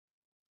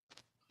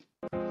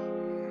Yeah,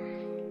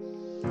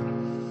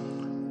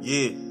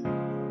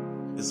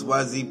 it's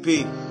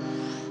YZP.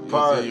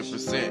 Purge.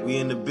 We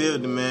in the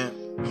building, man.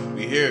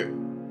 We here.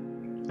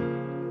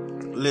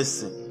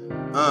 Listen,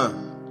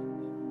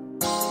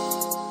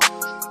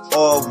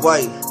 all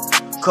white,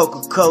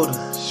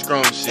 Coca-Cola.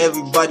 Strong shit.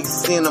 Everybody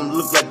saying I'm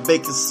look like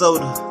baking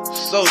soda.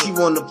 She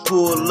wanna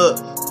pull up,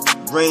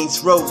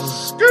 Range Rover.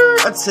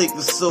 I take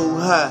her so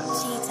high,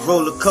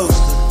 roller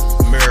coaster.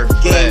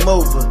 Game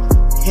over,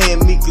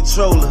 hand me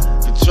controller.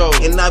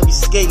 And I be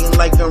skating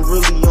like I'm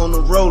really on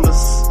the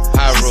rollers.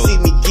 She see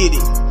me get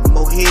it,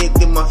 more head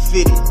than my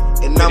fitted.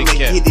 And I'ma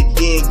hit it,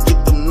 then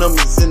get them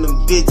numbers in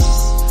them digits.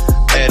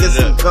 I guess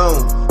I'm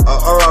gone, a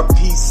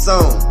R.I.P.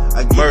 song.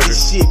 I get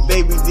this shit,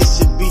 baby, this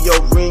should be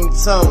your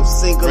ringtone.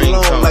 Sing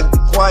along like the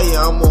choir,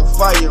 I'm on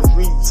fire,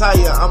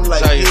 retire. I'm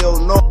like, hell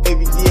no,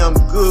 baby, yeah, I'm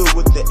good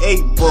with the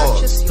 8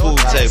 bars. Food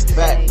tape.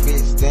 Fat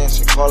bitch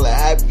dancing, call it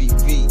Happy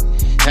V.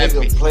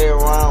 Nigga play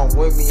around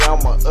with me,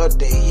 I'ma up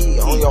the heat.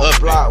 On your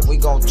block, we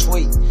gon'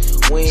 tweet.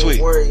 We ain't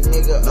worried,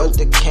 nigga, up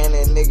the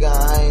cannon, nigga.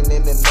 I ain't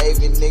in the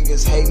Navy,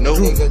 niggas hate me,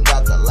 nigga.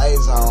 Got the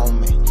laser on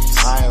me.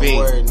 I ain't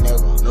worried,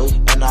 nigga.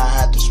 And I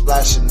had to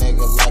splash a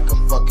nigga like a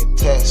fucking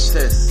test.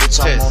 Bitch,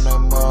 I'm on that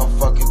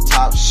motherfucking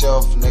top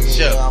shelf, nigga.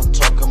 Yeah, I'm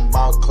talking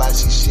about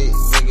classy shit,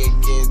 nigga.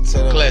 Get to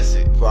the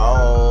classic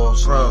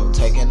bros.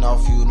 Taking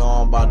off, you know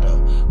I'm about to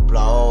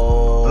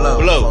blow.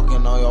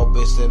 Fucking on your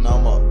bitch, then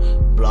I'ma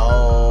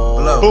blow.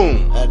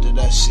 Boom. After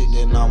that shit,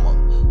 then I'ma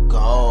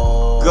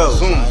go. I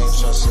ain't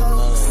trusting none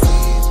of these.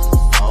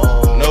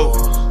 Nope.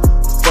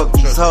 Fuck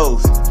these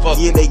hoes.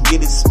 Yeah, they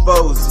get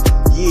exposed.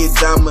 Yeah,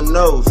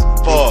 dominoes.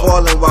 They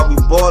falling while we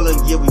ballin'.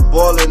 Yeah, we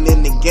ballin'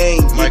 in the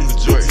game. Yeah,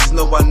 these bitches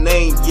know our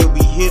name. Yeah,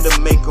 we here to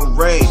make them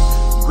rain.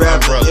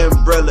 Grab an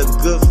umbrella,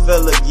 good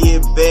fella.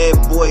 Yeah, bad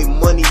boy.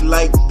 Money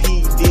like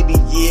P. Diddy.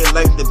 Yeah,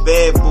 like the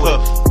bad boy.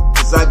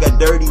 Cause I got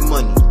dirty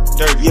money.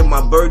 Yeah, my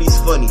birdie's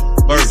funny.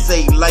 They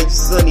say life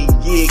sunny,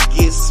 yeah,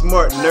 get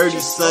smart, nerdy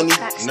sunny.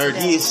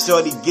 Yeah,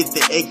 shorty, get the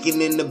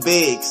aching in the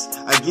bags.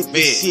 I get the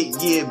shit,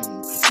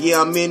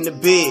 yeah, I'm in the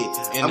bed.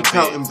 I'm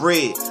counting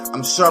bread.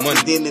 I'm sharper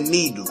than a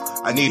needle.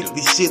 I get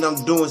the shit, I'm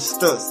doing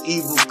stunts.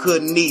 Evil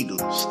couldn't needle.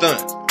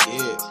 Stunt.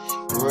 Yeah,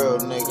 real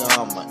nigga,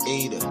 I'm a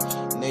eater.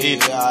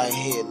 Nigga, I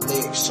hit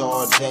licks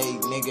all day.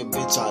 Nigga,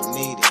 bitch, I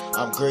need it.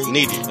 I'm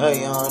greedy.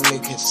 Hey, young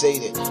nigga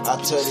conceited. I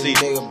tell the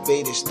nigga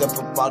beat it. Step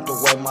about the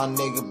way, my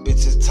nigga,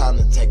 bitch, it's time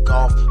to take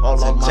off.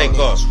 All of my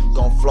niggas, we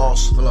gon'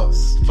 floss.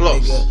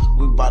 Nigga,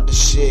 we bout to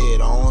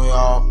shit on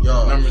y'all.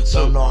 Number 2.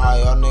 Don't know how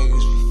y'all niggas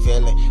be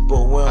feeling,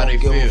 but we don't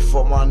give a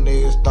fuck. My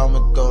niggas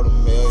thumbing through the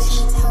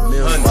millions.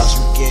 Watch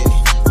me get it.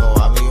 Oh,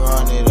 I be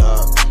running it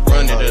up.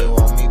 Run it up. They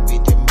want me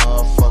beat that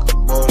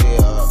motherfucking booty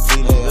up.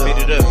 Beat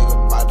it up. Nigga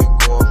about to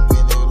go up in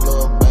it,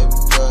 little baby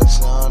guts.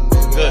 Young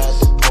nigga had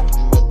to pump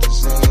him at the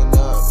scene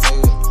up,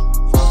 nigga.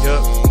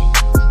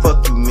 Fuck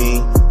you,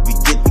 mean. We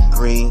get the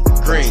green.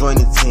 Join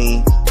the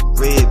team.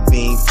 Red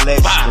beam,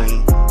 flash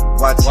screen.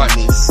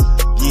 Watching this.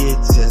 Yeah,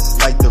 just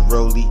like the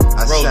rollie. I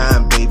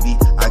shine, baby.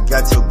 I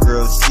got your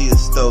girl, she a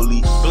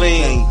stoley.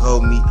 Can't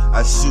hold me.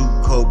 I shoot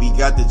Kobe,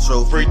 got the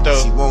trophy.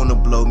 She wanna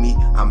blow me.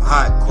 I'm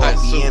hot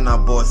coffee and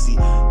I'm bossy.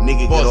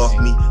 Nigga, get off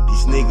me.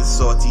 These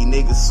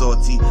niggas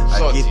salty,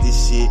 I get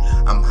this shit.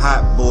 I'm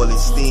hot boiling,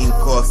 steam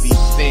coffee.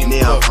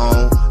 Now I'm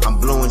on. I'm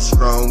blowing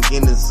strong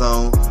in the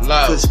zone.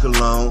 Push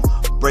cologne,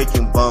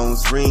 breaking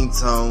bones,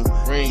 ringtone.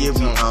 Yeah,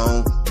 we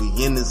on. We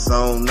in the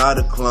zone, not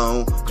a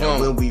clone.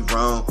 And when we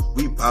wrong,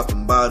 we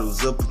popping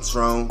bottles of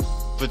Patron.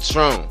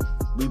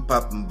 We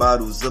popping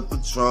bottles of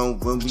Patron.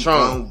 When we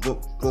wrong,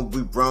 when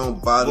we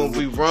wrong, bottle of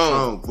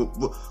Patron.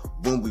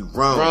 When we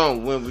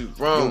wrong,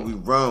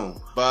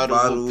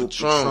 bottle of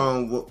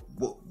Patron.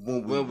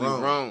 When we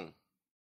wrong.